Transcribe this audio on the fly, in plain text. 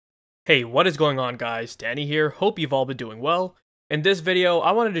Hey, what is going on guys? Danny here, hope you've all been doing well. In this video,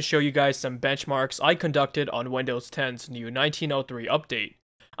 I wanted to show you guys some benchmarks I conducted on Windows 10's new 1903 update.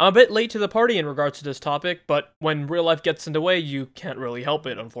 I'm a bit late to the party in regards to this topic, but when real life gets in the way, you can't really help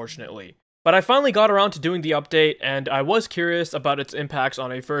it, unfortunately. But I finally got around to doing the update, and I was curious about its impacts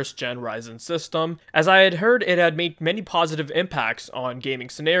on a first-gen Ryzen system, as I had heard it had made many positive impacts on gaming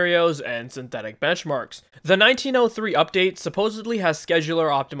scenarios and synthetic benchmarks. The 1903 update supposedly has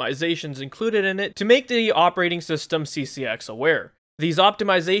scheduler optimizations included in it to make the operating system CCX aware. These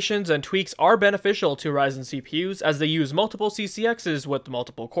optimizations and tweaks are beneficial to Ryzen CPUs as they use multiple CCXs with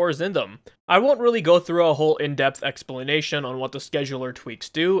multiple cores in them. I won't really go through a whole in-depth explanation on what the scheduler tweaks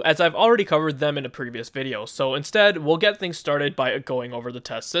do, as I've already covered them in a previous video, so instead, we'll get things started by going over the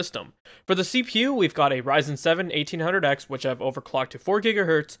test system. For the CPU, we've got a Ryzen 7 1800X, which I've overclocked to 4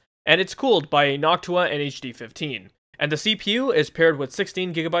 GHz, and it's cooled by a Noctua NHD15. And the CPU is paired with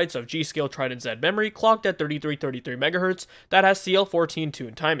 16GB of G-Scale Trident Z memory clocked at 3333 MHz that has CL14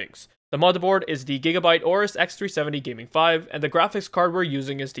 tuned timings. The motherboard is the Gigabyte Aorus X370 Gaming 5, and the graphics card we're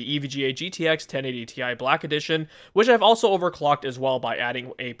using is the EVGA GTX 1080 Ti Black Edition, which I've also overclocked as well by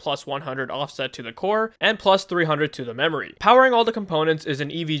adding a plus 100 offset to the core and plus 300 to the memory. Powering all the components is an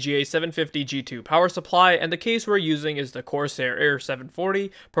EVGA 750 G2 power supply, and the case we're using is the Corsair Air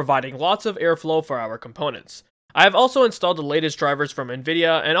 740, providing lots of airflow for our components. I have also installed the latest drivers from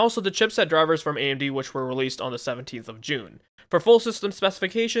NVIDIA and also the chipset drivers from AMD, which were released on the 17th of June. For full system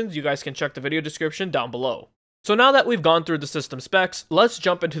specifications, you guys can check the video description down below. So now that we've gone through the system specs, let's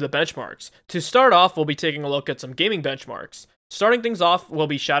jump into the benchmarks. To start off, we'll be taking a look at some gaming benchmarks. Starting things off will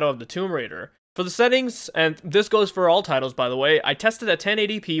be Shadow of the Tomb Raider. For the settings, and this goes for all titles by the way, I tested at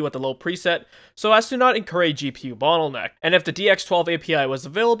 1080p with a low preset so as to not incur a GPU bottleneck, and if the DX12 API was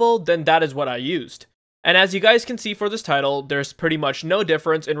available, then that is what I used. And as you guys can see for this title, there's pretty much no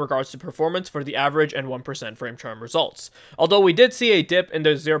difference in regards to performance for the average and 1% frame charm results, although we did see a dip in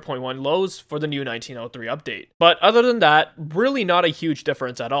the 0.1 lows for the new 1903 update. But other than that, really not a huge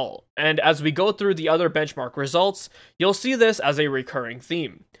difference at all, and as we go through the other benchmark results, you'll see this as a recurring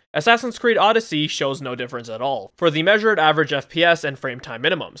theme. Assassin's Creed Odyssey shows no difference at all, for the measured average FPS and frame time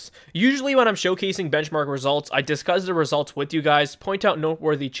minimums. Usually when I'm showcasing benchmark results, I discuss the results with you guys, point out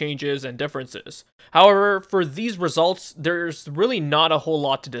noteworthy changes and differences. However, for these results, there's really not a whole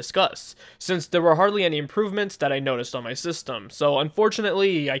lot to discuss, since there were hardly any improvements that I noticed on my system, so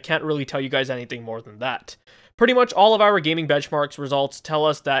unfortunately, I can't really tell you guys anything more than that. Pretty much all of our gaming benchmarks results tell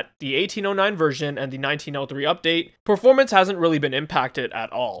us that the 1809 version and the 1903 update, performance hasn't really been impacted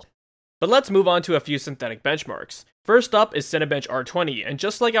at all. But let's move on to a few synthetic benchmarks. First up is CINEBENCH R20, and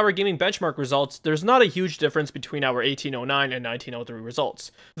just like our gaming benchmark results, there's not a huge difference between our 1809 and 1903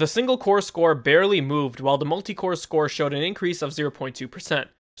 results. The single core score barely moved, while the multi-core score showed an increase of 0.2%.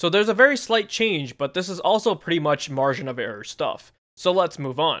 So there's a very slight change, but this is also pretty much margin of error stuff. So let's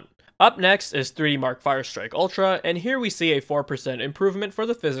move on. Up next is 3D Mark FIRESTRIKE Ultra, and here we see a 4% improvement for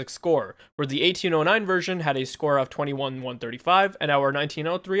the physics score, where the 1809 version had a score of 21,135, and our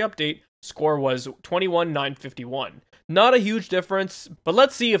 1903 update score was 21,951. Not a huge difference, but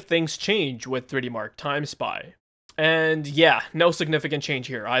let's see if things change with 3D Mark Time Spy. And yeah, no significant change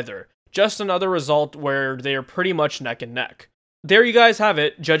here either. Just another result where they are pretty much neck and neck. There you guys have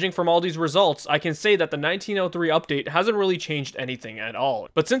it. Judging from all these results, I can say that the 1903 update hasn't really changed anything at all.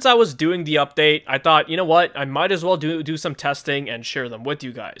 But since I was doing the update, I thought, you know what, I might as well do some testing and share them with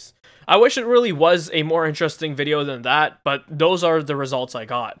you guys. I wish it really was a more interesting video than that, but those are the results I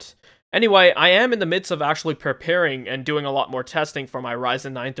got. Anyway, I am in the midst of actually preparing and doing a lot more testing for my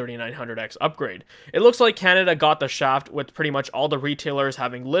Ryzen 9 3900X upgrade. It looks like Canada got the shaft with pretty much all the retailers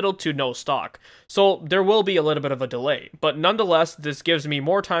having little to no stock, so there will be a little bit of a delay. But nonetheless, this gives me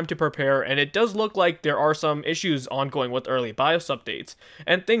more time to prepare, and it does look like there are some issues ongoing with early BIOS updates,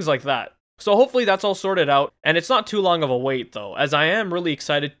 and things like that. So hopefully that's all sorted out, and it's not too long of a wait though, as I am really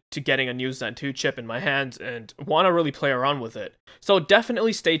excited to getting a new Zen 2 chip in my hands and want to really play around with it. So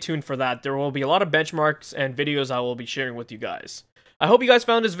definitely stay tuned for that. There will be a lot of benchmarks and videos I will be sharing with you guys. I hope you guys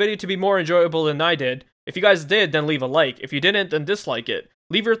found this video to be more enjoyable than I did. If you guys did, then leave a like. If you didn't, then dislike it.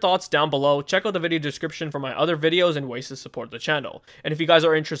 Leave your thoughts down below, check out the video description for my other videos and ways to support the channel. And if you guys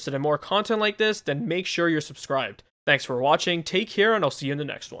are interested in more content like this, then make sure you're subscribed. Thanks for watching, take care, and I'll see you in the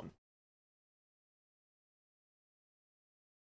next one.